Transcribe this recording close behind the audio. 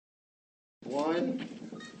1,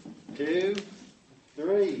 2,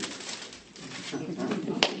 3.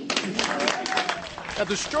 At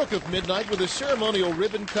the stroke of midnight, with a ceremonial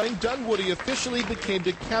ribbon cutting, Dunwoody officially became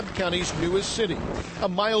DeKalb County's newest city, a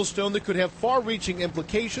milestone that could have far-reaching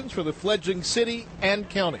implications for the fledgling city and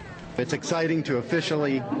county. It's exciting to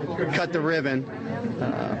officially cut the ribbon,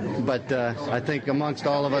 but I think amongst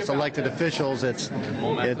all of us elected officials, it's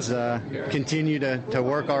continue to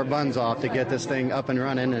work our buns off to get this thing up and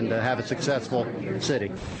running and to have a successful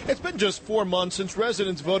city. It's been just 4 months since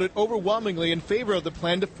residents voted overwhelmingly in favor of the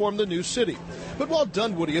plan to form the new city. But while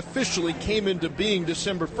Dunwoody officially came into being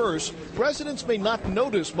December 1st, residents may not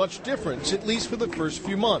notice much difference, at least for the first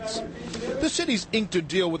few months. The city's inked a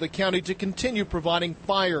deal with the county to continue providing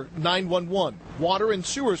fire, 911, water and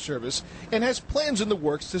sewer service, and has plans in the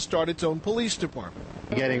works to start its own police department.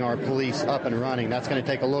 Getting our police up and running, that's going to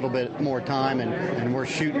take a little bit more time, and we're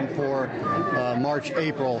shooting for March,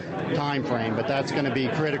 April time frame, but that's going to be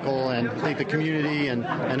critical, and I think the community and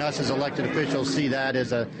us as elected officials see that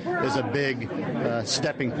as a big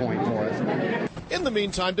stepping point for us. In the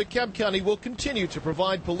meantime, DeKalb County will continue to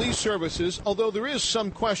provide police services, although there is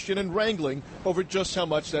some question and wrangling over just how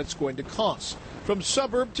much that's going to cost. From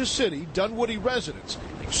suburb to city, Dunwoody residents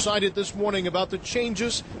excited this morning about the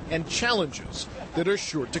changes and challenges that are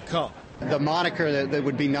sure to come. The moniker that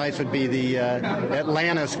would be nice would be the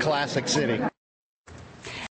Atlanta's Classic City.